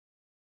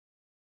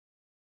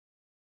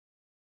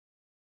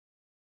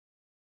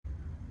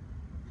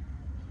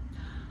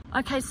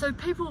Okay, so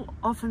people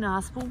often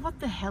ask, well, what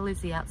the hell is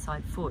the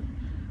outside foot?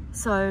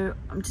 So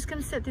I'm just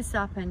going to set this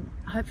up, and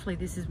hopefully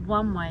this is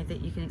one way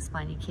that you can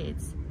explain to your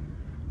kids.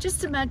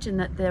 Just imagine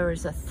that there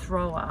is a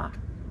thrower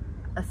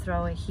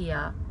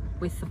here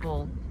with the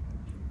ball.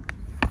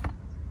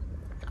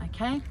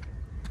 Okay?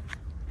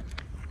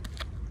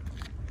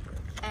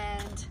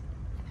 And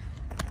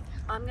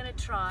I'm going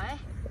to try,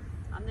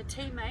 I'm the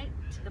teammate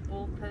to the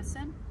ball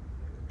person,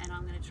 and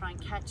I'm going to try and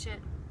catch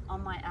it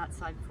on my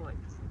outside foot.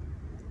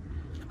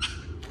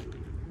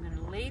 I'm going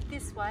to lead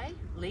this way,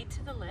 lead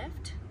to the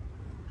left.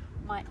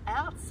 My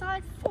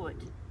outside foot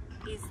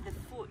is the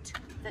foot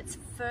that's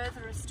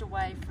furthest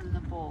away from the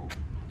ball.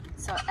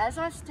 So as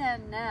I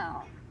stand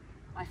now,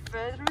 my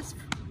furthest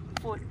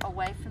foot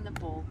away from the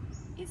ball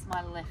is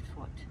my left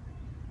foot.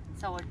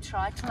 So I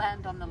try to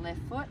land on the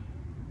left foot,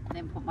 and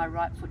then put my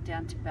right foot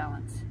down to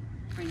balance.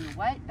 Bring the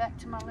weight back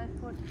to my left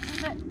foot,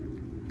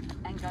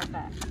 and go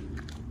back.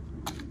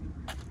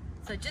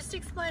 So just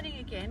explaining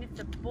again, if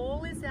the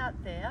ball is out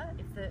there,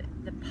 if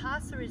the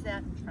passer is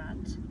out in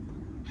front,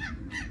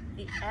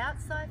 the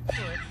outside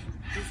foot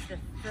is the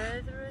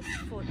furthest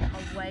foot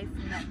away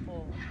from that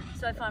ball.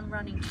 So if I'm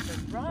running to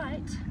the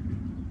right,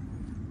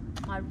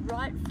 my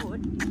right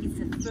foot is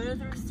the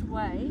furthest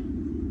away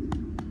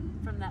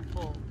from that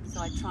ball.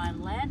 So I try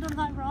and land on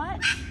my right,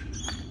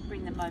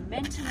 bring the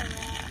momentum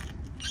around,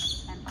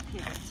 and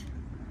pivot.